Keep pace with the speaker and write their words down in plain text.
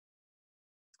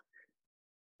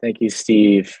Thank you,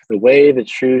 Steve. The way, the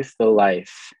truth, the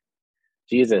life.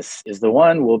 Jesus is the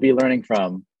one we'll be learning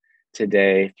from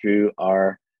today through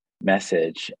our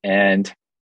message. And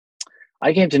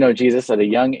I came to know Jesus at a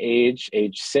young age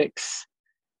 6,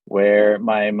 where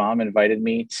my mom invited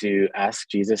me to ask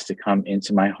Jesus to come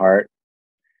into my heart.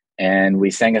 And we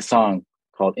sang a song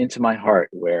called Into My Heart,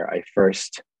 where I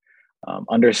first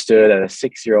understood at a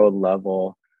 6-year-old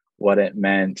level what it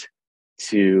meant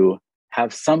to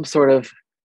have some sort of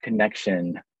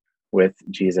connection with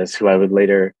Jesus, who I would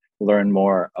later learn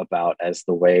more about as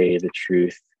the way, the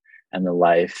truth, and the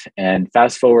life. And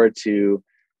fast forward to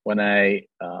when I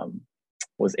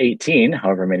was 18,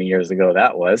 however many years ago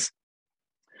that was,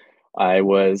 I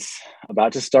was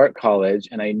about to start college,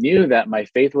 and I knew that my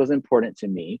faith was important to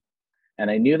me. And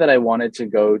I knew that I wanted to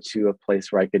go to a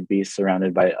place where I could be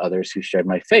surrounded by others who shared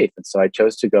my faith. And so I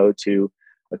chose to go to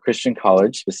a Christian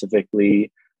college,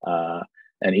 specifically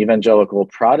an evangelical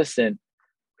Protestant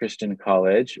Christian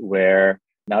college, where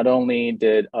not only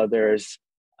did others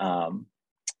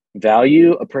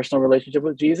value a personal relationship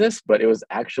with Jesus, but it was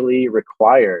actually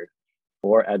required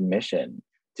for admission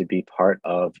to be part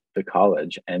of the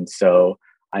college. And so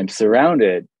I'm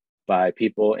surrounded by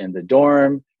people in the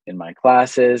dorm, in my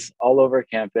classes, all over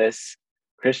campus,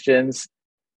 Christians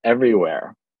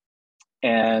everywhere.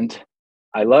 And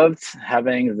I loved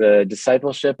having the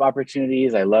discipleship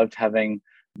opportunities. I loved having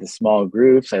the small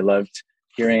groups. I loved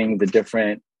hearing the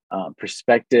different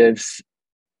perspectives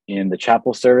in the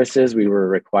chapel services we were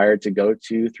required to go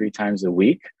to 3 times a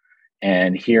week,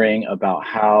 and hearing about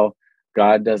how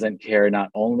God doesn't care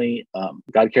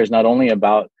God cares not only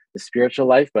about the spiritual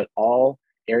life, but all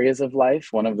areas of life.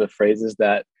 One of the phrases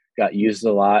that got used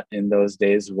a lot in those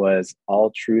days was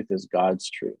all truth is God's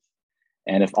truth.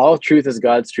 And if all truth is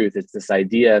God's truth, it's this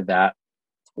idea that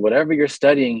whatever you're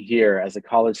studying here as a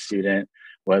college student,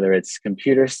 whether it's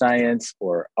computer science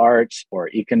or art or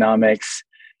economics,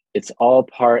 it's all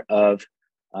part of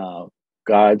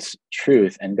God's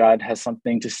truth, and God has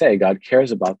something to say. God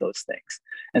cares about those things.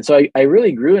 And so I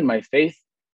really grew in my faith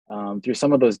through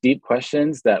some of those deep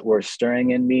questions that were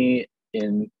stirring in me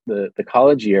in the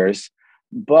college years.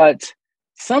 But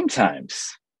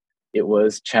sometimes it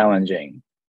was challenging,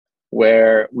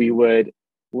 where we would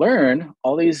learn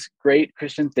all these great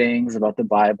Christian things about the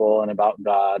Bible and about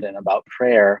God and about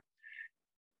prayer.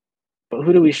 But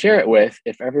who do we share it with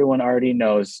if everyone already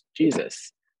knows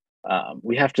Jesus?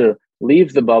 We have to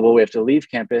leave the bubble. We have to leave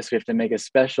campus. We have to make a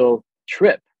special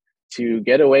trip to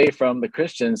get away from the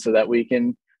Christians so that we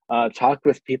can talk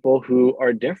with people who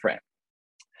are different.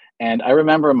 And I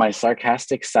remember my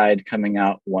sarcastic side coming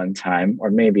out one time,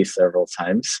 or maybe several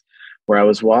times, where I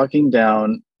was walking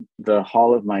down the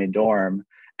hall of my dorm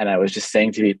and I was just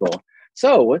saying to people,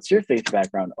 "So what's your faith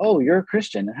background? Oh, you're a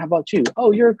Christian. And how about you?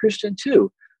 Oh, you're a Christian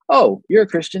too. Oh, you're a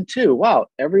Christian too. Wow,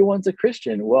 everyone's a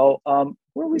Christian. Well,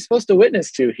 what are we supposed to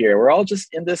witness to here? We're all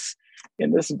just in this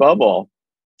bubble."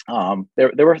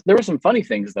 There were some funny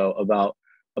things though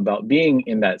about being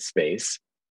in that space,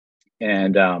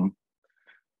 and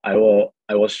I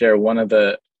will share one of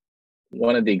the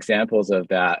examples of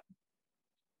that,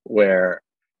 where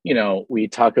we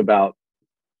talk about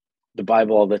the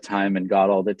Bible all the time and God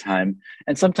all the time,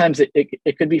 and sometimes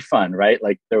it could be fun, right?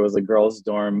 Like there was a girls'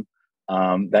 dorm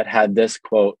that had this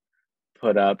quote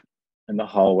put up in the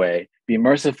hallway: "Be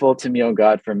merciful to me, O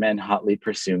God, for men hotly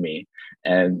pursue me."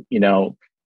 And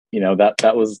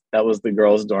that was the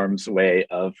girls' dorm's way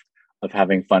of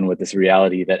having fun with this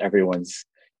reality that everyone's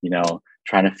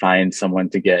trying to find someone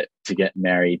to get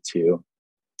married to.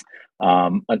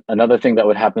 Another thing that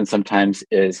would happen sometimes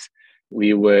is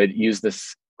we would use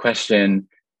this question,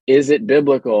 "Is it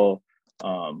biblical?"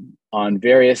 On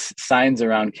various signs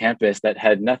around campus that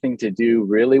had nothing to do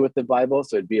really with the Bible.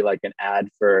 So it'd be like an ad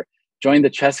for join the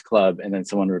chess club, and then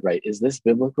someone would write, "Is this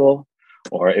biblical?"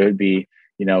 Or it would be,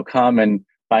 "Come and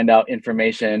find out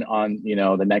information on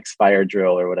the next fire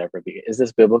drill," or whatever. Is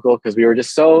this biblical? Because we were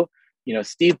just so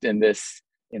steeped in this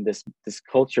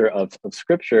culture of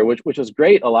scripture, which was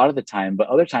great a lot of the time, but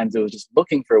other times it was just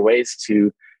looking for ways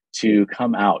to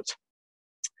come out.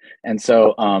 And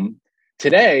so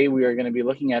today we are going to be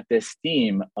looking at this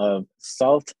theme of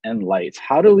salt and light.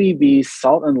 How do we be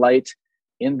salt and light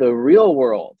in the real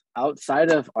world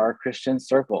outside of our Christian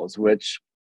circles, which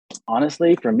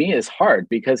honestly for me is hard,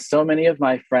 because so many of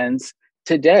my friends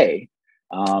today,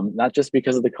 not just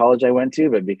because of the college I went to,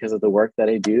 but because of the work that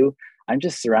I do, I'm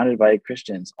just surrounded by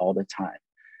Christians all the time.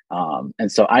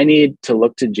 And so I need to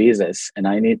look to Jesus, and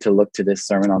I need to look to this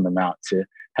Sermon on the Mount to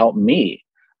help me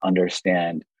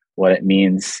understand what it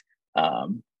means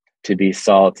to be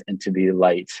salt and to be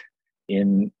light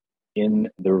in in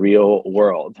the real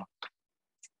world.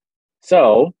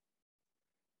 So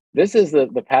this is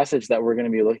the passage that we're going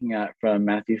to be looking at from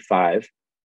Matthew 5.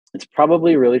 It's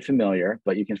probably really familiar,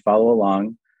 but you can follow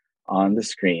along on the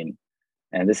screen.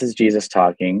 And this is Jesus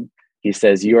talking. He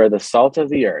says, "You are the salt of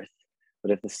the earth,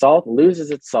 but if the salt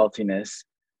loses its saltiness,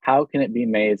 how can it be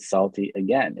made salty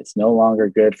again? It's no longer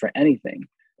good for anything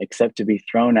except to be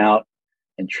thrown out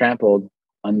and trampled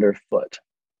underfoot."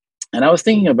 And I was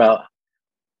thinking about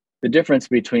the difference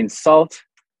between salt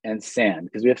and sand,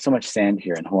 because we have so much sand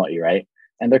here in Hawaii, right?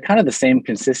 And they're kind of the same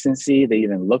consistency. They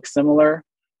even look similar,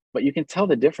 but you can tell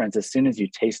the difference as soon as you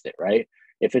taste it, right?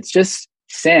 If it's just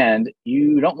sand,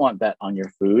 you don't want that on your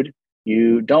food.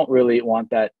 You don't really want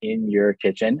that in your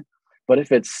kitchen. But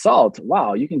if it's salt,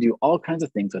 wow, you can do all kinds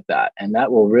of things with that. And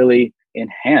that will really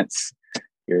enhance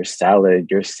your salad,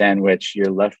 your sandwich,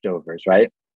 your leftovers,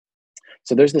 right?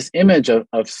 So there's this image of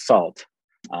salt.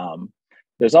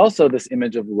 There's also this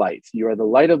image of light. You are the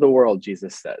light of the world,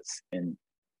 Jesus says in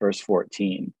verse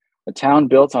 14. A town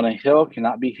built on a hill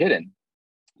cannot be hidden.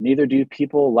 Neither do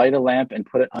people light a lamp and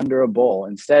put it under a bowl.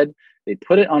 Instead, they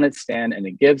put it on its stand and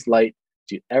it gives light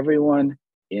to everyone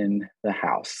in the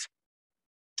house.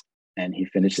 And he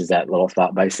finishes that little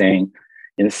thought by saying,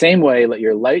 in the same way, let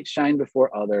your light shine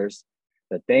before others,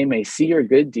 that they may see your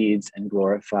good deeds and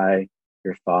glorify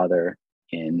your Father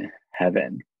in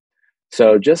heaven.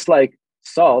 So just like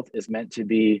salt is meant to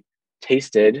be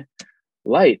tasted,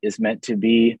 light is meant to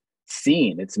be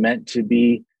seen. It's meant to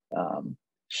be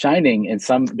shining in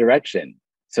some direction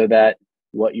so that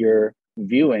what you're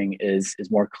viewing is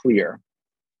more clear.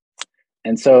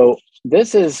 And so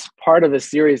this is part of a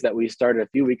series that we started a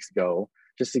few weeks ago.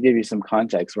 Just to give you some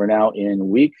context, we're now in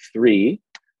week 3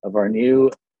 of our new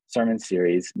sermon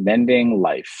series, Mending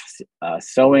Life,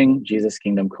 Sowing Jesus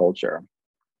Kingdom Culture.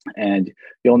 And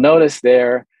you'll notice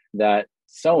there that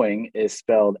sowing is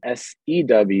spelled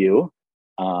S-E-W,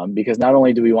 because not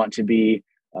only do we want to be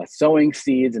sowing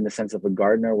seeds in the sense of a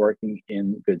gardener working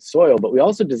in good soil, but we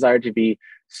also desire to be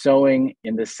sowing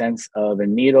in the sense of a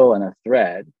needle and a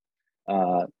thread,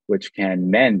 which can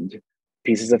mend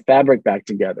pieces of fabric back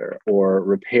together or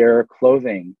repair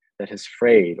clothing that has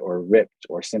frayed or ripped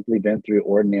or simply been through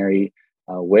ordinary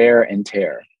wear and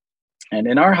tear. And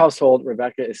in our household,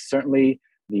 Rebecca is certainly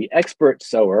the expert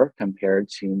sower compared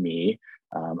to me.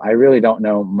 I really don't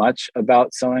know much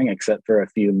about sewing except for a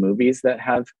few movies that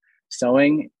have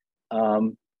sewing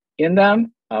in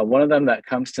them. One of them that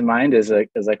comes to mind is a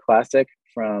classic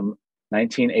from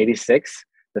 1986,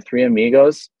 The Three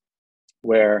Amigos,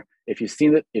 where if you've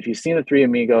seen The Three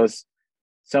Amigos,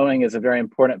 sewing is a very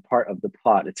important part of the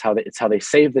plot. It's how they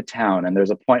save the town. And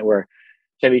there's a point where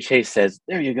Chevy Chase says,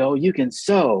 "There you go, you can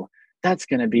sew. That's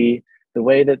going to be the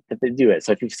way that they do it."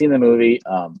 So if you've seen the movie,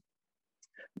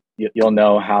 you'll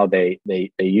know how they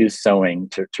use sewing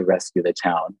to rescue the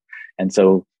town. And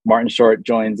so Martin Short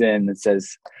joins in and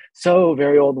says, "Sow,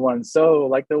 very old one, sow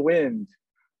like the wind."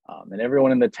 And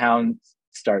everyone in the town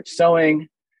starts sewing.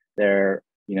 They're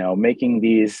making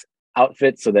these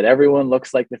outfits so that everyone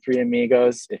looks like the Three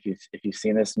Amigos. If you've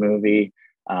seen this movie,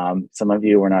 some of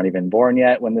you were not even born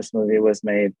yet when this movie was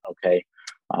made. Okay.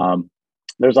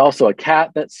 There's also a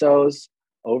cat that sews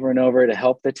over and over to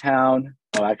help the town.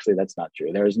 Oh, actually, that's not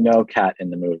true. There is no cat in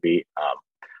the movie.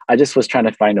 I just was trying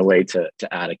to find a way to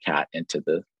add a cat into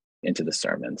the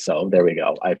sermon. So there we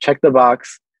go. I've checked the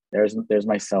box. There's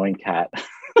my sewing cat.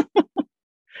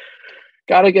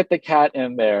 Got to get the cat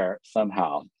in there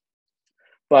somehow.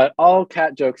 But all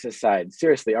cat jokes aside,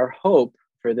 seriously, our hope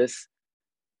for this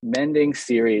mending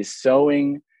series,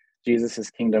 Sowing Jesus'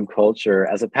 Kingdom Culture,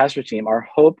 as a pastor team, our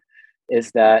hope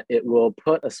is that it will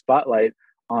put a spotlight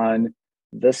on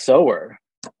the sower,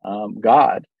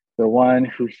 God, the one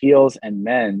who heals and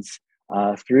mends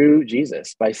through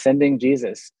Jesus. By sending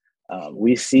Jesus,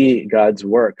 we see God's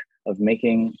work of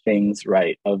making things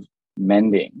right, of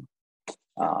mending.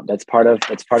 That's part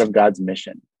of God's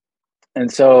mission.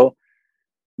 And so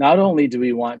not only do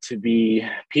we want to be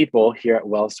people here at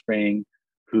Wellspring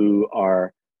who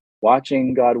are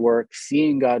watching God work,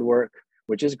 seeing God work,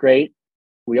 which is great,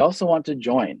 we also want to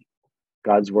join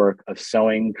God's work of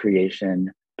sewing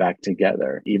creation back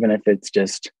together, even if it's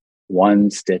just one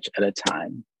stitch at a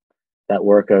time. That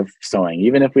work of sewing,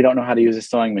 even if we don't know how to use a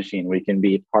sewing machine, we can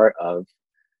be part of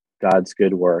God's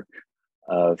good work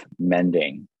of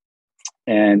mending.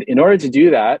 And in order to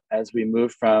do that, as we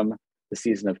move from the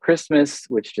season of Christmas,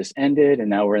 which just ended, and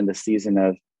now we're in the season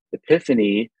of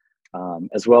Epiphany,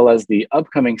 as well as the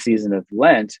upcoming season of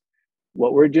Lent,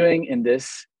 what we're doing in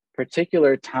this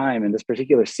particular time, in this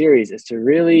particular series, is to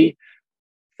really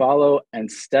follow and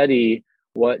study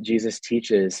what Jesus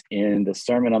teaches in the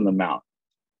Sermon on the Mount.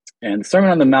 And the Sermon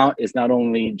on the Mount is not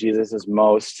only Jesus's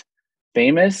most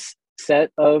famous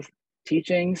set of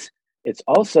teachings, it's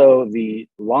also the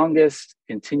longest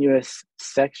continuous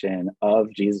section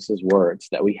of Jesus's words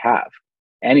that we have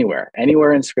anywhere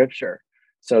in Scripture.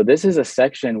 So this is a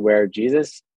section where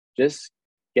Jesus just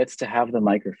gets to have the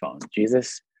microphone.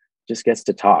 Jesus just gets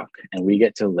to talk, and we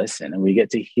get to listen, and we get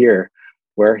to hear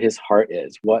where his heart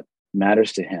is, what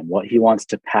matters to him, what he wants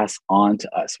to pass on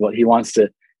to us, what he wants to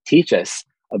teach us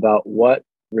about what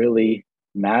really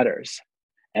matters.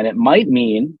 And it might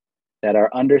mean that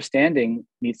our understanding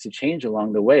needs to change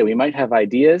along the way. We might have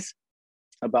ideas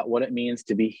about what it means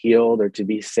to be healed or to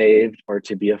be saved or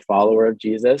to be a follower of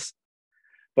Jesus.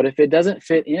 But if it doesn't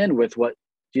fit in with what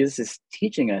Jesus is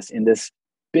teaching us in this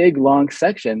big, long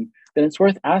section, then it's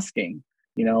worth asking,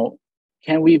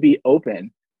 can we be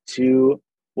open to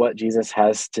what Jesus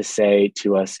has to say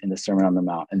to us in the Sermon on the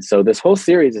Mount? And so this whole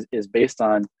series is based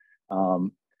on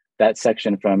that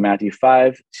section from Matthew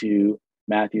 5 to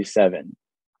Matthew 7.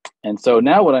 And so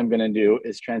now what I'm going to do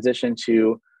is transition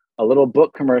to a little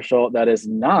book commercial that is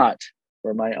not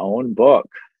for my own book.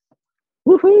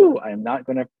 Woohoo! I'm not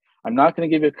going to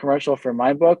give you a commercial for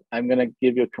my book. I'm going to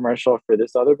give you a commercial for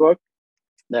this other book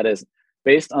that is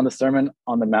based on the Sermon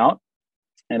on the Mount,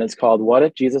 and it's called What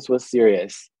If Jesus Was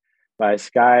Serious by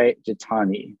Skye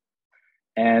Jethani.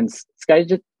 And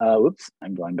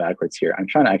I'm going backwards here. I'm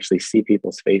trying to actually see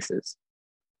people's faces.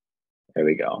 There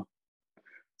we go.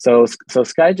 So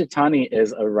Skye Jethani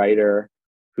is a writer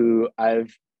who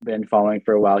I've been following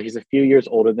for a while. He's a few years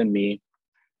older than me.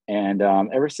 And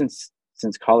ever since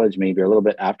college, maybe, or a little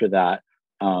bit after that,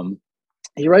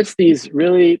 he writes these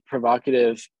really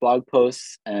provocative blog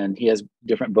posts, and he has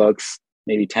different books,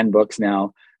 maybe 10 books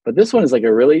now. But this one is like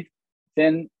a really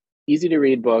thin, easy to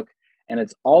read book, and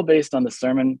it's all based on the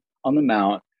Sermon on the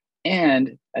Mount.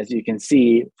 And as you can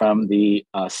see from the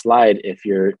slide, if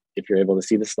you're able to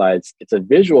see the slides, it's a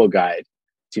visual guide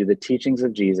to the teachings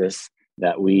of Jesus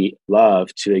that we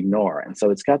love to ignore. And so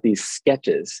it's got these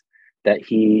sketches that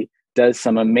he does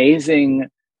some amazing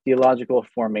theological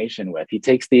formation with. He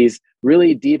takes these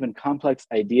really deep and complex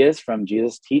ideas from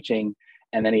Jesus' teaching,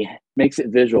 and then he makes it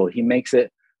visual. He makes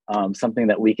it something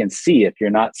that we can see. If you're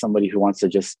not somebody who wants to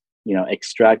just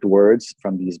extract words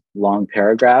from these long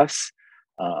paragraphs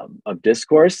of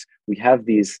discourse, we have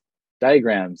these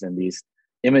diagrams and these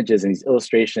images and these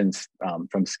illustrations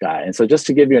from Skye. And so just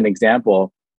to give you an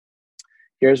example,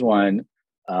 here's one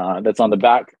that's on the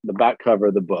back cover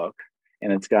of the book,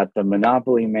 and it's got the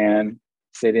Monopoly man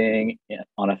sitting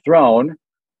on a throne,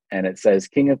 and it says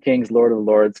King of Kings, Lord of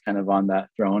Lords, kind of on that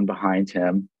throne behind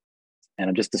him. And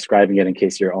I'm just describing it in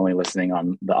case you're only listening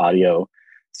on the audio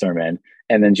sermon.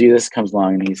 And then Jesus comes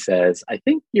along and he says, I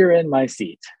think you're in my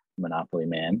seat, Monopoly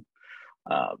man.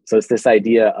 So it's this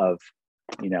idea of,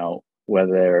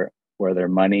 whether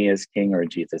money is king or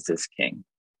Jesus is king.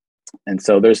 And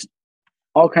so there's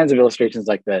all kinds of illustrations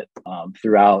like that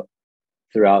throughout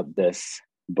this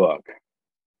book.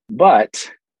 But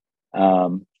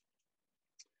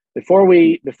before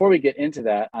we get into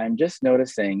that, I'm just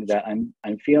noticing that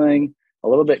I'm feeling a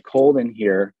little bit cold in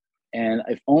here, and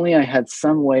if only I had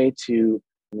some way to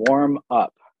warm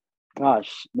up.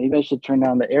 Gosh, maybe I should turn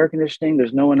down the air conditioning.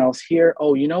 There's no one else here.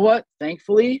 Oh, you know what?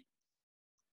 Thankfully,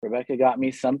 Rebecca got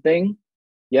me something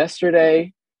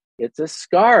yesterday. It's a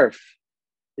scarf.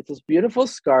 It's this beautiful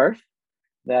scarf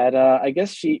that I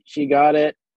guess she got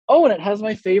it. Oh, and it has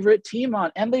my favorite team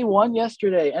on, and they won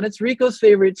yesterday, and it's Rico's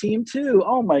favorite team too.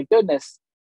 Oh my goodness.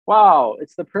 Wow,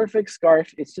 it's the perfect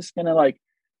scarf. It's just gonna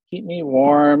keep me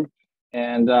warm.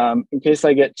 And in case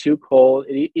I get too cold,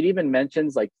 it even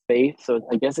mentions faith. So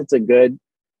I guess it's a good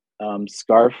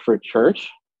scarf for church,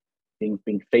 being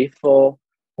faithful.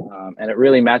 And it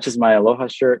really matches my Aloha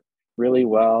shirt really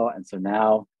well. And so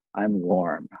now I'm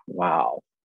warm. Wow.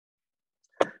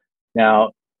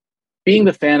 Now, being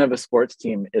the fan of a sports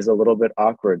team is a little bit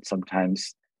awkward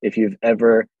sometimes. If you've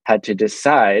ever had to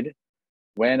decide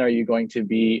when are you going to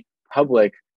be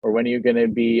public or when are you going to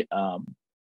be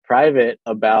private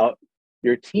about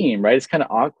your team, right? It's kind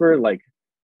of awkward.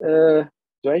 Do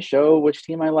I show which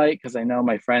team I like? Because I know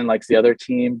my friend likes the other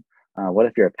team. What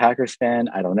if you're a Packers fan?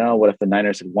 I don't know. What if the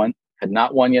Niners had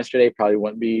not won yesterday? Probably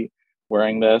wouldn't be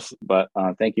wearing this. But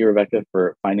thank you, Rebecca,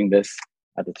 for finding this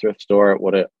at the thrift store.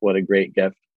 What a great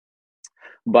gift.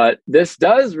 But this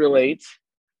does relate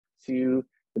to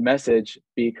the message,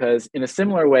 because in a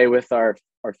similar way with our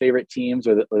favorite teams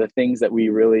or the things that we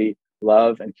really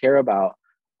love and care about,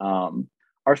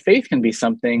 our faith can be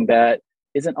something that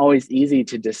isn't always easy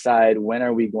to decide when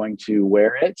are we going to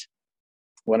wear it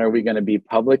When are we going to be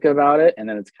public about it? And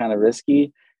then it's kind of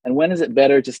risky. And when is it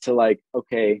better just to like,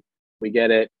 okay, we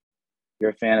get it. You're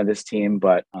a fan of this team,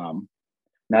 but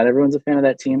not everyone's a fan of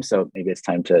that team. So maybe it's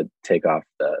time to take off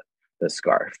the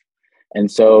scarf.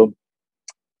 And so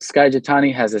Skye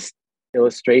Jethani has this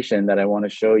illustration that I want to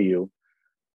show you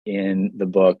in the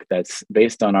book that's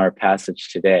based on our passage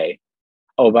today.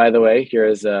 Oh, by the way, here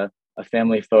is a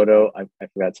family photo. I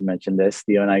forgot to mention this.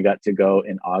 Theo and I got to go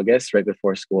in August, right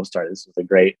before school started. This was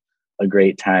a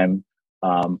great time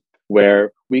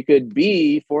where we could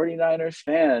be 49ers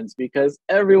fans because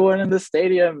everyone in the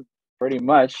stadium pretty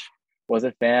much was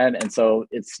a fan. And so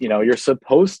it's, you're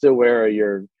supposed to wear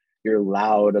your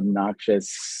loud, obnoxious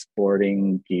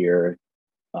sporting gear.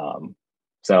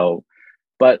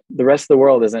 But the rest of the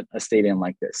world isn't a stadium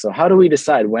like this. So how do we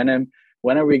decide when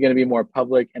are we going to be more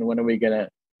public and when are we going to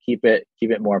keep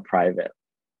it more private?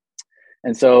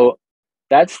 And so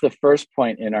that's the first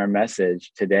point in our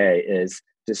message today is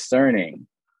discerning.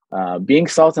 Being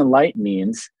salt and light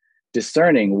means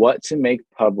discerning what to make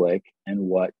public and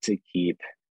what to keep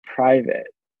private.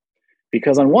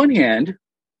 Because on one hand,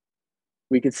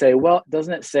 we could say, well,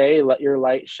 doesn't it say, let your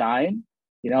light shine?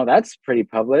 That's pretty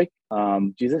public.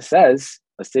 Jesus says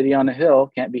a city on a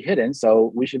hill can't be hidden.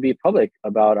 So we should be public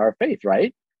about our faith,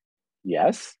 right?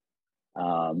 Yes.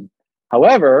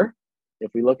 However,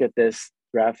 if we look at this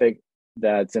graphic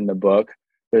that's in the book,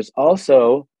 there's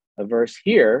also a verse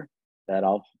here that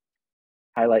I'll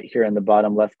highlight here in the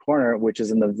bottom left corner, which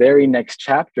is in the very next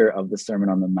chapter of the Sermon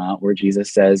on the Mount, where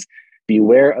Jesus says,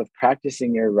 beware of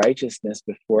practicing your righteousness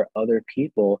before other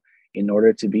people in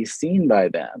order to be seen by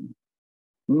them.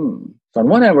 So on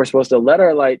one hand, we're supposed to let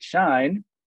our light shine,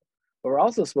 but we're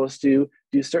also supposed to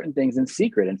do certain things in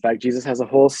secret. In fact, Jesus has a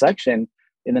whole section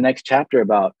in the next chapter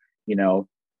about,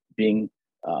 being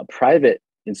private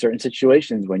in certain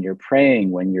situations, when you're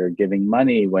praying, when you're giving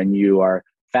money, when you are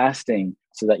fasting,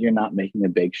 so that you're not making a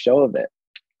big show of it.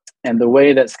 And the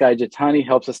way that Skye Jethani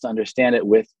helps us to understand it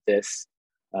with this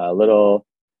little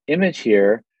image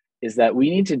here is that we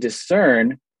need to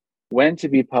discern when to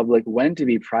be public, when to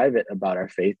be private about our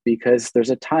faith, because there's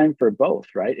a time for both,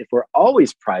 right? If we're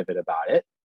always private about it,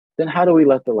 then how do we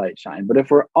let the light shine? But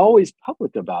if we're always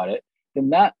public about it, then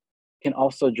that can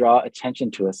also draw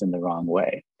attention to us in the wrong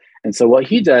way. And so what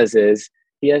he does is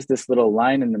he has this little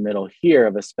line in the middle here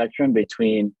of a spectrum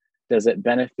between, does it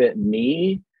benefit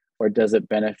me or does it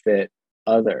benefit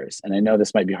others? And I know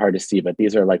this might be hard to see, but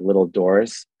these are like little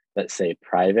doors that say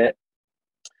private.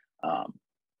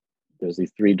 There's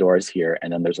these 3 doors here,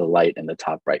 and then there's a light in the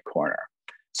top right corner.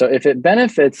 So if it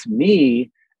benefits me,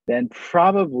 then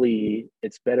probably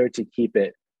it's better to keep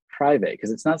it private, because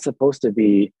it's not supposed to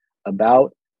be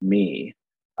about me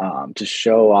to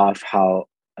show off how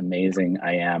amazing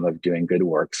I am of doing good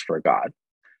works for God.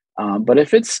 But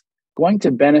if it's going to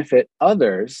benefit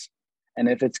others, and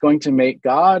if it's going to make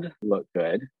God look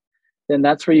good, then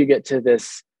that's where you get to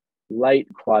this light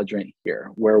quadrant here,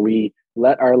 where we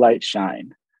let our light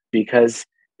shine, because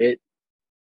it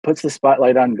puts the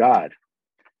spotlight on God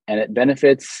and it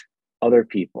benefits other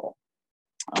people.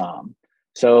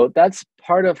 So that's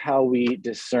part of how we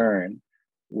discern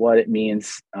what it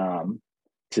means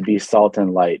to be salt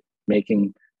and light,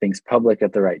 making things public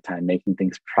at the right time, making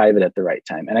things private at the right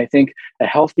time. And I think a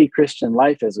healthy Christian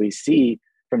life, as we see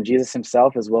from Jesus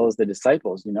himself, as well as the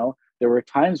disciples, there were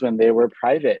times when they were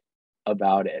private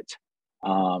about it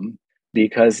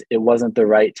because it wasn't the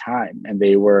right time. And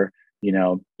they were,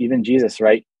 even Jesus,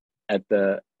 right, at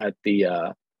the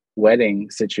wedding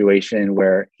situation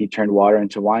where he turned water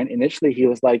into wine, initially he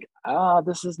was like,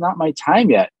 this is not my time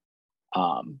yet.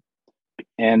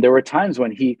 And there were times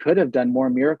when he could have done more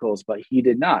miracles, but he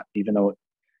did not, even though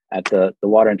at the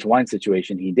water into wine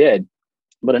situation he did.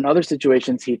 But in other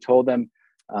situations, he told them,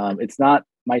 it's not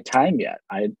my time yet.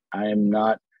 I am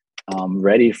not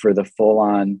ready for the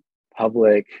full-on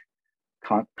public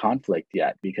conflict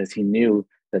yet, because he knew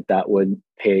that would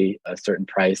pay a certain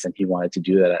price, and he wanted to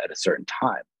do that at a certain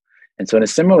time. And so in a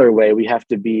similar way, we have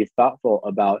to be thoughtful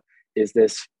about, is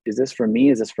this for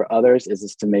me? Is this for others? Is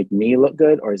this to make me look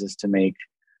good, or is this to make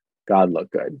God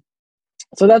look good?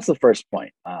 So that's the first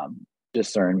point,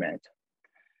 discernment.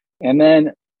 And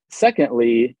then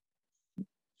secondly,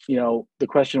 the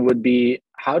question would be,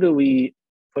 how do we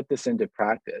put this into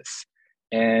practice?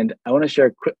 And I want to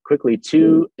share quickly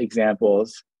 2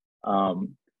 examples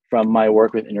from my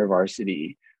work with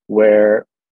InterVarsity, where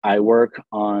I work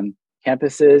on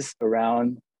campuses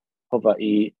around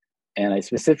Hawaii, and I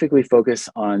specifically focus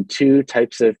on 2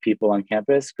 types of people on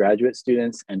campus: graduate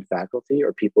students and faculty,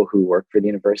 or people who work for the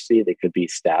university. They could be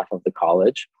staff of the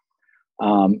college.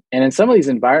 And in some of these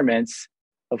environments,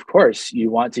 of course,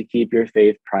 you want to keep your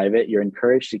faith private. You're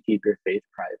encouraged to keep your faith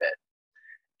private.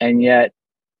 And yet,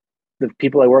 the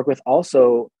people I work with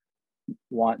also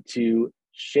want to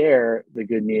share the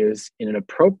good news in an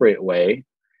appropriate way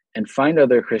and find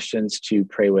other Christians to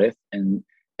pray with and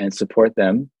support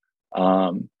them.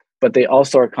 But they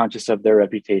also are conscious of their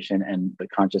reputation and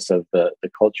conscious of the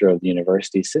culture of the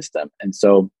university system. And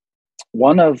so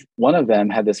one of them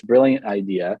had this brilliant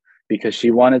idea because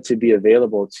she wanted to be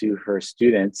available to her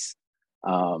students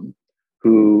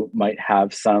who might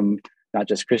have some, not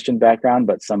just Christian background,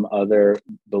 but some other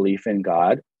belief in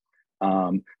God.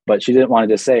 But she didn't want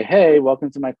to just say, hey,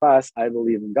 welcome to my class, I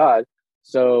believe in God.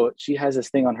 So she has this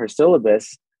thing on her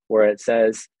syllabus where it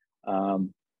says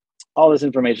all this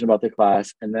information about the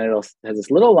class. And then it has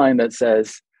this little line that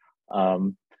says,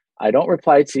 I don't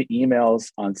reply to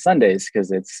emails on Sundays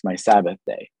because it's my Sabbath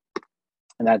day.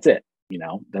 And that's it.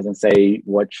 Doesn't say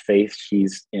which faith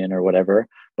she's in or whatever,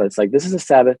 but it's like, this is a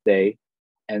Sabbath day.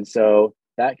 And so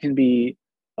that can be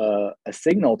a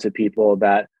signal to people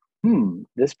that,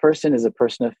 this person is a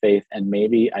person of faith, and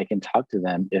maybe I can talk to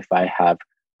them if I have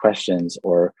questions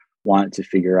or want to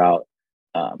figure out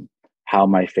how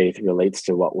my faith relates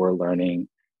to what we're learning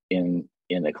in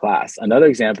the class. Another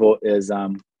example is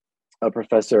a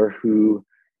professor who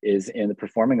is in the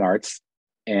performing arts,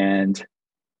 and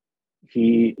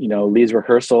he leads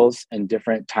rehearsals in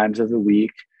different times of the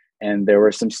week. And there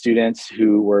were some students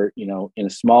who were in a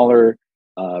smaller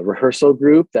rehearsal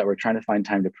group that were trying to find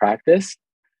time to practice.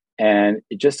 And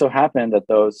it just so happened that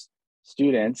those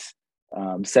students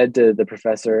said to the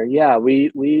professor, yeah,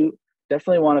 we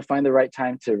definitely want to find the right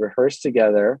time to rehearse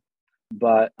together,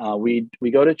 but we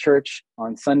go to church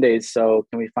on Sundays, so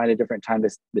can we find a different time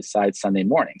besides Sunday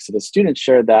morning? So the students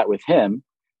shared that with him,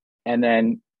 and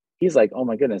then he's like, oh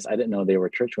my goodness, I didn't know they were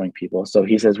church-going people. So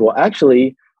he says, well,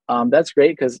 actually, that's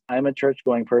great because I'm a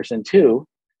church-going person too.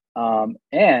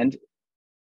 And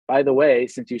by the way,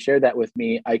 since you shared that with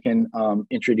me, I can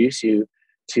introduce you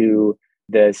to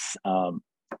this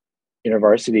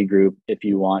InterVarsity group if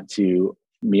you want to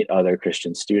meet other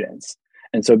Christian students.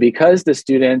 And so because the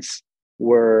students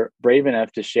were brave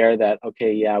enough to share that,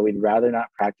 okay, yeah, we'd rather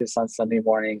not practice on Sunday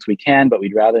mornings. We can, but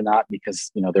we'd rather not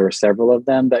because, there were several of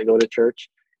them that go to church.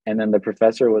 And then the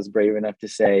professor was brave enough to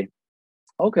say,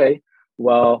 okay,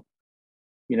 well,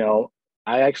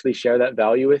 I actually share that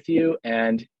value with you,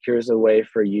 and here's a way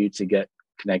for you to get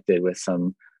connected with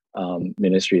some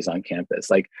ministries on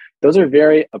campus. Like, those are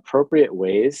very appropriate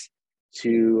ways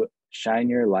to shine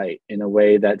your light in a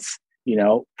way that's,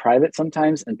 private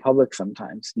sometimes and public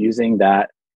sometimes, using that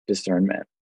discernment.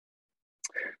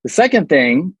 The second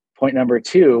thing, point number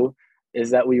 2,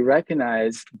 is that we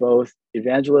recognize both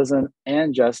evangelism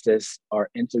and justice are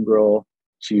integral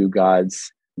to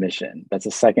God's mission. That's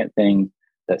the second thing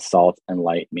that salt and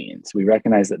light means. We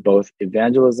recognize that both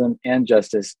evangelism and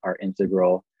justice are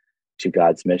integral to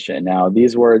God's mission. Now,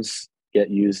 these words get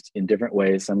used in different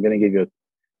ways, so I'm going to give you a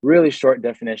really short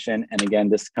definition. And again,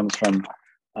 this comes from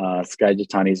Skye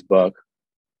Jethani's book.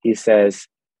 He says,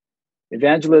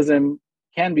 evangelism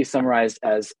can be summarized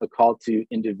as a call to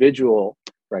individual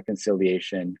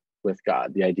reconciliation with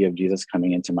God, the idea of Jesus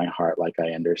coming into my heart like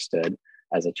I understood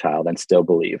as a child and still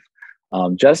believe.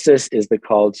 Justice is the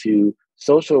call to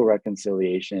social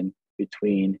reconciliation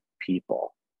between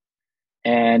people.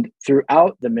 And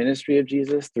throughout the ministry of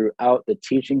Jesus, throughout the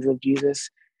teachings of Jesus,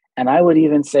 and I would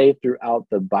even say throughout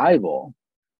the Bible,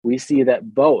 we see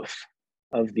that both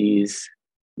of these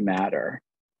matter.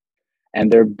 And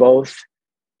they're both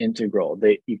integral.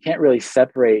 You can't really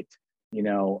separate,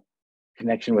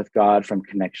 connection with God from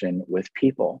connection with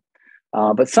people.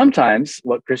 But sometimes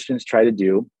what Christians try to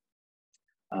do,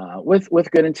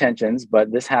 with good intentions,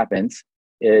 but this happens,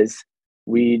 is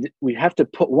we have to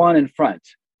put one in front.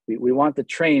 We want the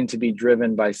train to be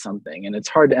driven by something, and it's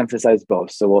hard to emphasize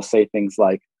both. So we'll say things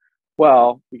like,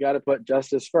 well, we got to put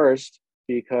justice first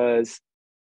because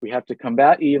we have to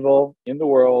combat evil in the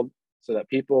world so that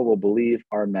people will believe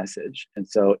our message. And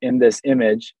so in this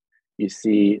image, you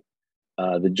see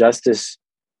the justice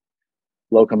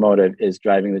locomotive is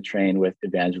driving the train with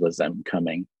evangelism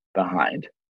coming behind.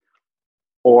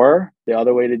 Or the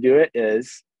other way to do it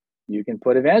is you can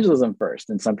put evangelism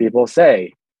first. And some people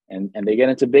say, and they get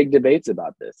into big debates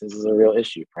about this. This is a real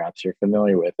issue. Perhaps you're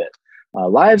familiar with it.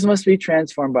 Lives must be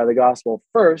transformed by the gospel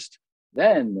first,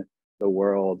 then the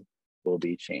world will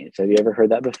be changed. Have you ever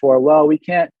heard that before? Well, we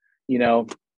can't,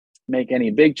 make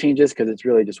any big changes because it's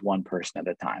really just one person at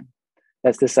a time.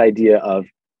 That's this idea of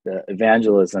the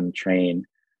evangelism train,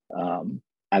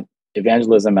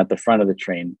 evangelism at the front of the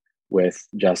train with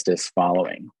justice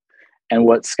following. And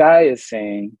what Skye is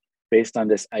saying based on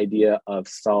this idea of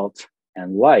salt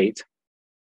and light.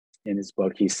 In his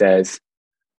book, he says,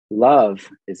 love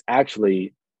is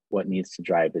actually what needs to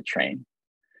drive the train.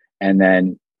 And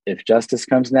then if justice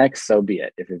comes next, so be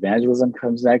it. If evangelism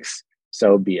comes next,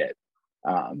 so be it.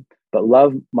 But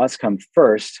love must come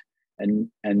first and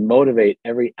motivate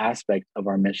every aspect of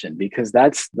our mission, because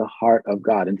that's the heart of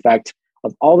God. In fact,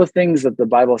 of all the things that the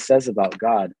Bible says about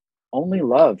God, only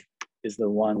love is the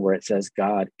one where it says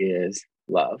God is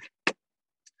love.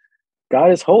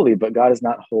 God is holy, but God is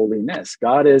not holiness.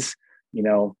 God is,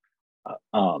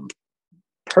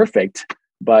 perfect,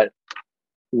 but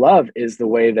love is the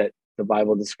way that the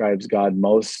Bible describes God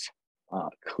most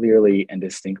clearly and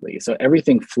distinctly. So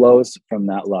everything flows from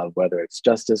that love, whether it's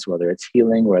justice, whether it's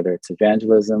healing, whether it's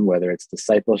evangelism, whether it's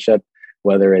discipleship,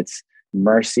 whether it's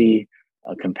mercy,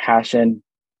 compassion.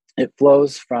 It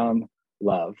flows from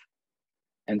love.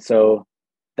 And so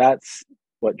that's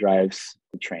what drives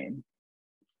the train.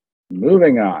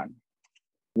 Moving on.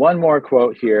 One more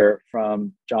quote here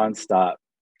from John Stott,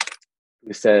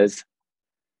 who says,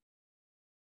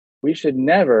 we should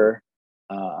never,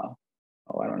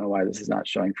 I don't know why this is not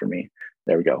showing for me.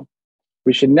 There we go.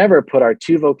 We should never put our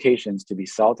two vocations to be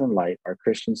salt and light, our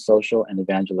Christian social and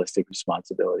evangelistic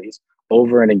responsibilities,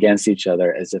 over and against each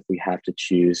other as if we have to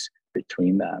choose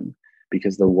between them,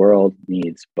 because the world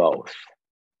needs both.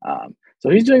 So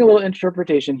he's doing a little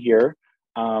interpretation here,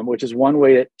 which is one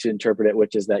way to interpret it,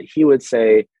 which is that he would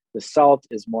say the salt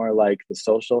is more like the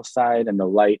social side and the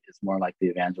light is more like the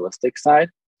evangelistic side,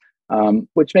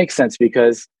 which makes sense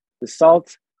because the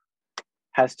salt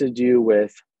has to do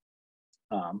with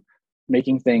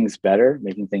making things better,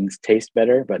 making things taste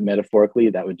better, but metaphorically,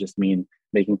 that would just mean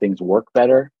making things work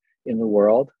better in the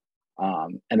world.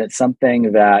 And it's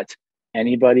something that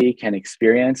anybody can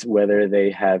experience, whether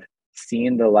they have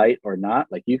seen the light or not.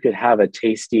 Like you could have a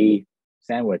tasty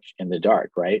sandwich in the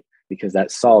dark, right? Because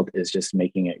that salt is just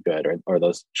making it good, or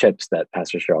those chips that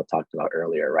Pastor Cheryl talked about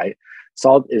earlier, right?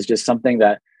 Salt is just something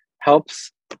that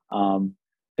helps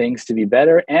things to be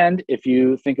better. And if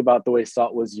you think about the way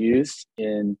salt was used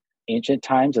in ancient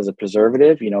times as a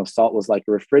preservative, salt was like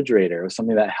a refrigerator. It was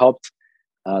something that helped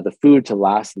the food to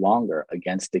last longer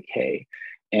against decay.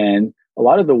 And a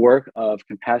lot of the work of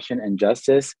compassion and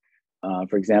justice,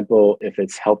 for example, if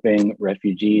it's helping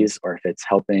refugees or if it's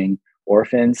helping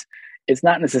orphans, it's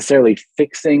not necessarily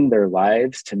fixing their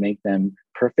lives to make them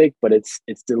perfect, but it's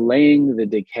delaying the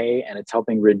decay and it's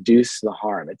helping reduce the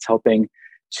harm. It's helping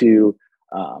to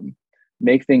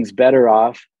make things better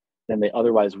off than they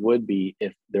otherwise would be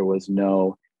if there was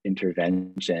no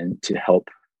intervention to help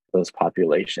those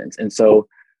populations. And so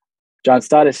John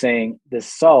Stott is saying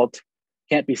this salt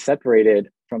can't be separated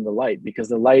from the light, because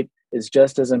the light is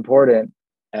just as important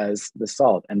as the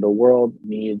salt, and the world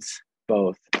needs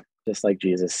both, just like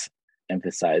Jesus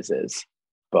emphasizes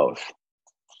both.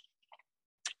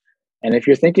 And if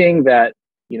you're thinking that,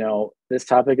 this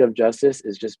topic of justice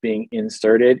is just being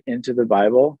inserted into the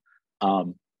Bible,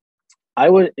 I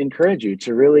would encourage you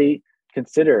to really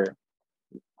consider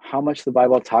how much the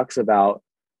Bible talks about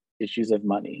issues of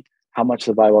money, how much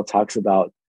the Bible talks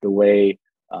about the way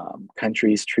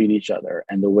countries treat each other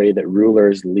and the way that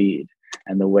rulers lead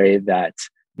and the way that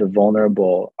the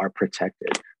vulnerable are protected.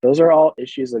 Those are all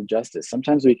issues of justice.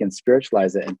 Sometimes we can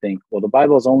spiritualize it and think, well, the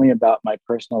Bible is only about my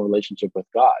personal relationship with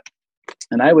God.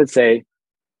 And I would say,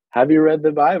 have you read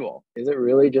the Bible? Is it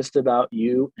really just about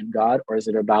you and God, or is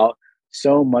it about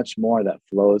so much more that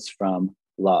flows from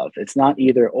love? It's not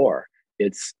either or.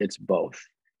 It's both.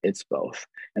 It's both.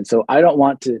 And so I don't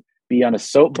want to be on a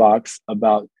soapbox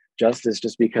about justice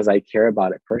just because I care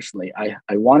about it personally. I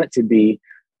want it to be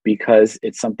because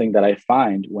it's something that I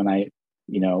find when I,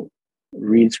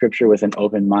 read scripture with an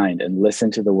open mind and listen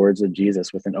to the words of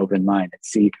Jesus with an open mind and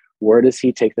see, where does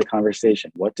he take the conversation?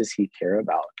 What does he care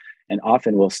about? And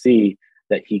often we'll see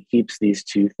that he keeps these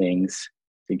two things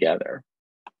together.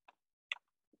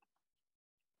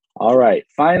 All right,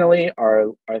 finally,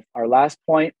 our last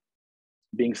point,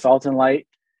 being salt and light,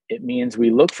 it means we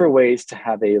look for ways to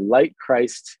have a light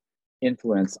Christ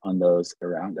influence on those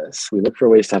around us. We look for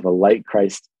ways to have a light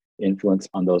Christ influence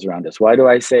on those around us. Why do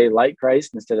I say light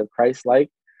Christ instead of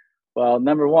Christ-like? Well,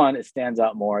 number one, it stands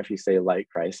out more if you say light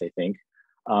Christ, I think.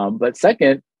 But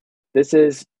second, this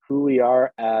is who we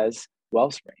are as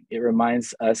Wellspring. It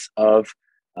reminds us of,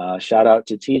 shout out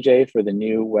to TJ for the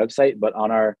new website, but on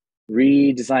our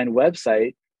redesigned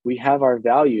website, we have our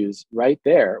values right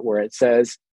there where it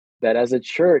says that as a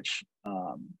church,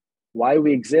 why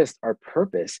we exist, our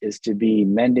purpose is to be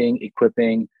mending,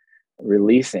 equipping,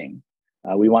 releasing.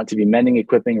 We want to be mending,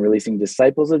 equipping, releasing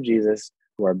disciples of Jesus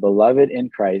who are beloved in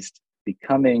Christ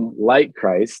becoming like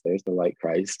Christ, there's the like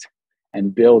Christ,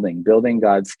 and building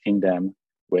God's kingdom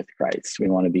with Christ. We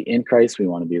want to be in Christ, we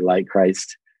want to be like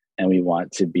Christ, and we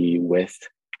want to be with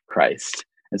Christ.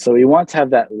 And so we want to have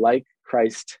that like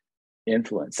Christ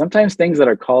influence. Sometimes things that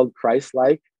are called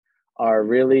Christ-like are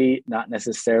really not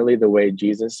necessarily the way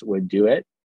Jesus would do it,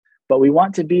 but we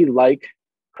want to be like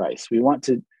Christ. We want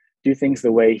to do things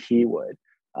the way he would.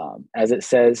 As it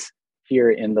says here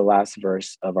in the last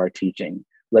verse of our teaching,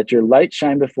 let your light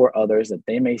shine before others that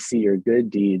they may see your good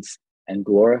deeds and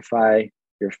glorify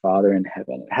your Father in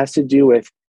heaven. It has to do with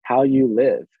how you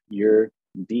live, your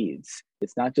deeds.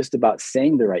 It's not just about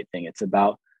saying the right thing. It's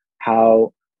about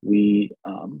how we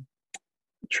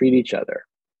treat each other.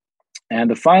 And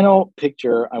the final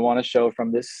picture I want to show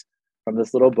from this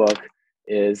little book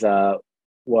is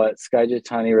what Skye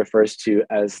Jethani refers to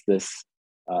as this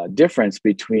difference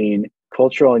between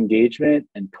cultural engagement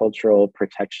and cultural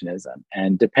protectionism.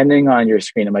 And depending on your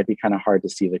screen, it might be kind of hard to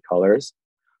see the colors,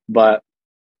 but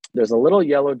there's a little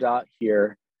yellow dot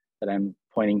here that I'm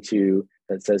pointing to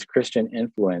that says Christian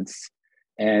influence.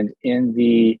 And in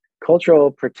the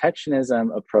cultural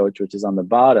protectionism approach, which is on the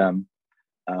bottom,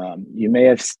 you may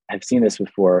have seen this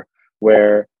before,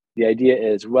 where the idea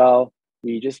is, well,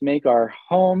 we just make our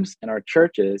homes and our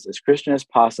churches as Christian as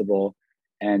possible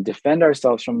and defend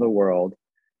ourselves from the world.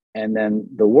 And then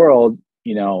the world,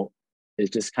 is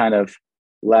just kind of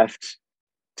left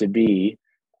to be.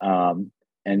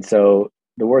 And so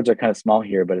the words are kind of small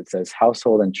here, but it says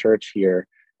household and church here.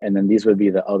 And then these would be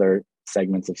the other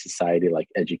segments of society like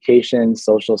education,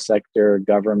 social sector,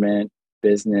 government,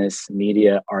 business,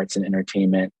 media, arts, and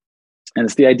entertainment. And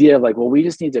it's the idea of like, well, we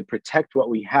just need to protect what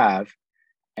we have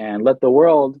and let the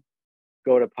world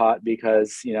go to pot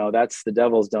because, that's the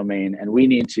devil's domain. And we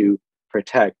need to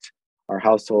protect our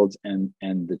households and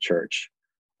the church.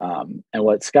 And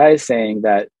what Skye is saying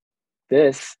that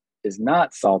this is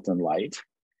not salt and light.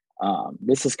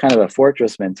 This is kind of a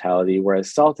fortress mentality,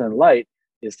 whereas salt and light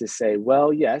is to say,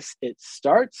 well, yes, it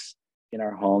starts in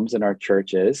our homes and our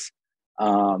churches,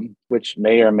 which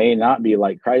may or may not be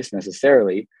like Christ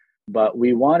necessarily, but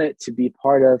we want it to be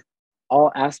part of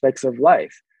all aspects of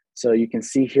life. So you can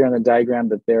see here on the diagram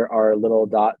that there are little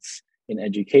dots in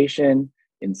education,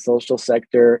 in social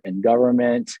sector, in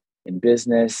government, in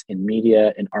business, in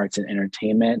media, in arts and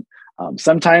entertainment.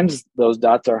 Sometimes those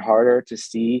dots are harder to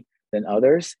see than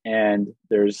others, and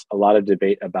there's a lot of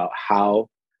debate about how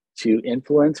to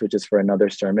influence, which is for another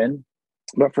sermon.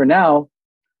 But for now,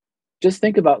 just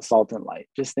think about salt and light.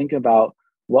 Just think about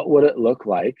what would it look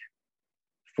like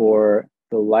for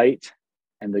the light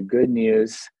and the good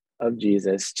news of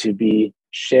Jesus to be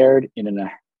shared in an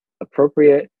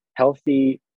appropriate,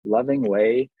 healthy, loving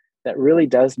way that really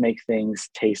does make things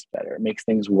taste better, it makes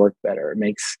things work better, it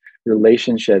makes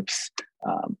relationships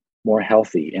more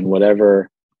healthy in whatever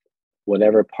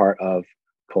part of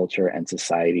culture and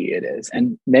society it is.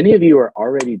 And many of you are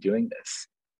already doing this.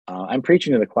 I'm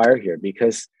preaching to the choir here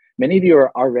because many of you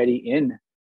are already in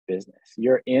business.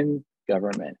 You're in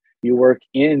government. You work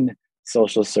in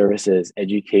social services,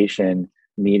 education,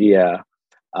 media.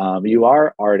 You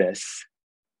are artists,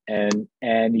 and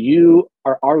you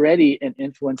are already an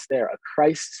influence there, a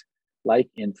Christ-like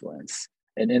influence,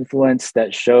 an influence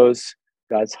that shows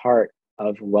God's heart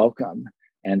of welcome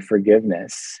and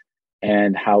forgiveness,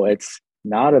 and how it's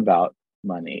not about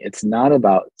money. It's not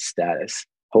about status.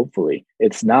 Hopefully,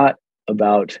 it's not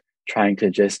about trying to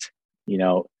just,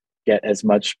 get as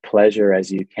much pleasure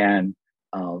as you can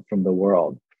from the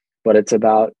world, but it's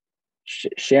about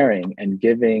sharing and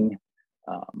giving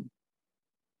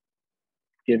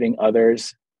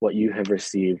others what you have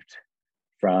received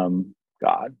from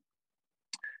God.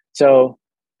 So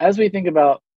as we think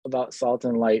about salt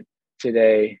and light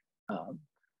today,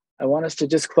 I want us to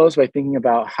just close by thinking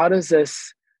about how does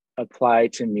this apply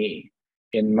to me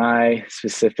in my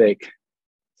specific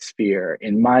sphere,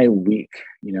 in my week?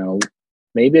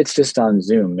 Maybe it's just on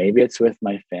Zoom, maybe it's with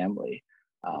my family.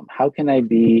 How can I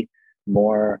be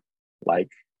more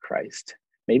like Christ?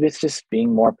 Maybe it's just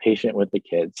being more patient with the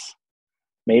kids.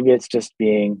 Maybe it's just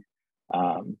being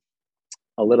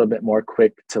a little bit more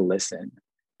quick to listen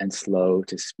and slow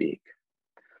to speak.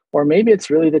 Or maybe it's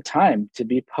really the time to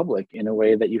be public in a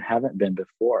way that you haven't been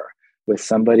before with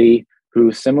somebody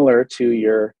who's similar to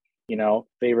your,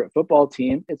 favorite football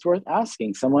team. It's worth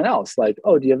asking someone else, like,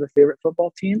 oh, do you have a favorite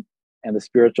football team? And the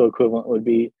spiritual equivalent would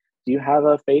be, do you have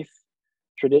a faith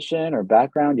tradition or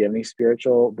background? Do you have any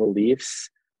spiritual beliefs?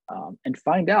 And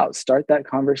find out, start that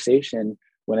conversation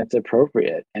when it's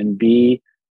appropriate, and be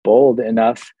bold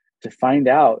enough to find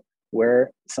out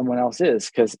where someone else is.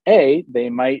 Because they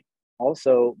might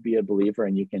also be a believer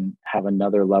and you can have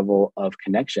another level of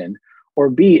connection. Or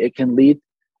B, it can lead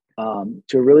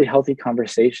to a really healthy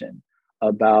conversation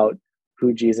about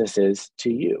who Jesus is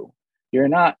to you. You're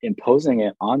not imposing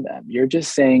it on them. You're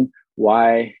just saying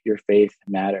why your faith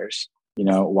matters.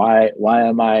 Why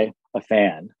am I a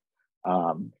fan?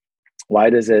 Why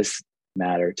does this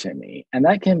matter to me? And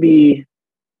that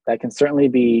can certainly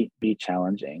be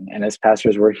challenging. And as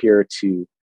pastors, we're here to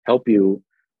help you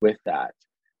with that.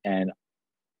 And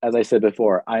as I said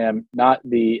before, I am not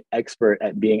the expert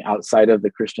at being outside of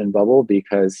the Christian bubble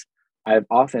because I've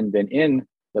often been in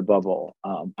the bubble.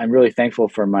 I'm really thankful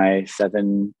for my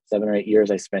 7 or 8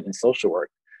 years I spent in social work,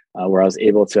 where I was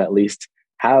able to at least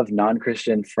have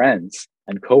non-Christian friends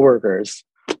and coworkers.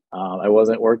 I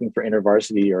wasn't working for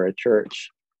InterVarsity or a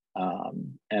church,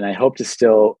 and I hope to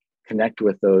still connect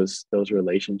with those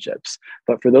relationships.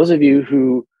 But for those of you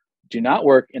who do not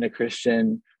work in a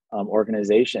Christian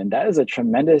organization, that is a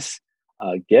tremendous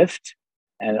gift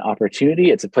and opportunity.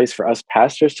 It's a place for us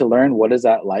pastors to learn what is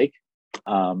that like,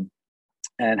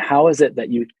 and how is it that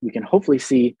we can hopefully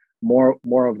see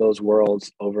more of those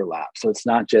worlds overlap. So it's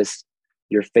not just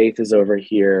your faith is over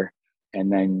here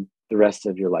and then the rest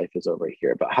of your life is over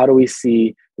here, but how do we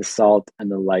see the salt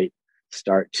and the light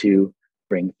start to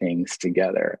bring things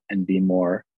together and be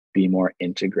more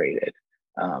integrated,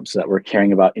 so that we're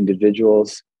caring about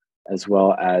individuals as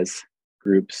well as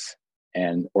groups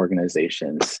and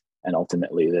organizations, and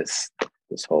ultimately this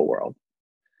whole world.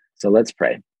 So let's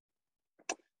pray.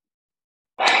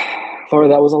 Lord,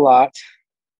 that was a lot.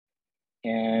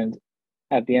 And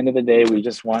at the end of the day, we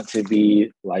just want to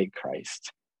be like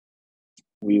Christ.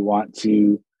 We want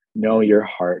to know your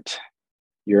heart,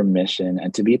 your mission,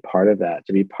 and to be part of that,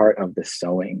 to be part of the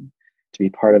sowing, to be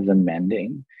part of the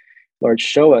mending. Lord,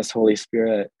 show us, Holy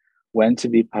Spirit, when to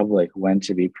be public, when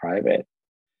to be private.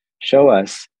 Show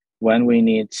us when we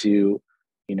need to,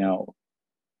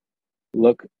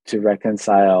 look to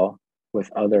reconcile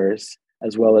with others,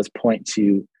 as well as point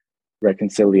to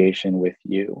reconciliation with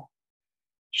you.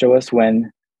 Show us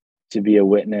when to be a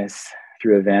witness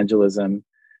through evangelism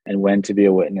and when to be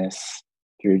a witness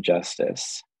through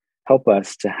justice. Help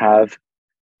us to have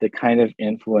the kind of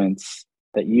influence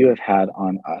that you have had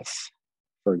on us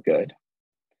for good.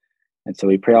 And so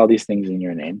we pray all these things in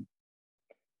your name.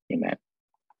 Amen.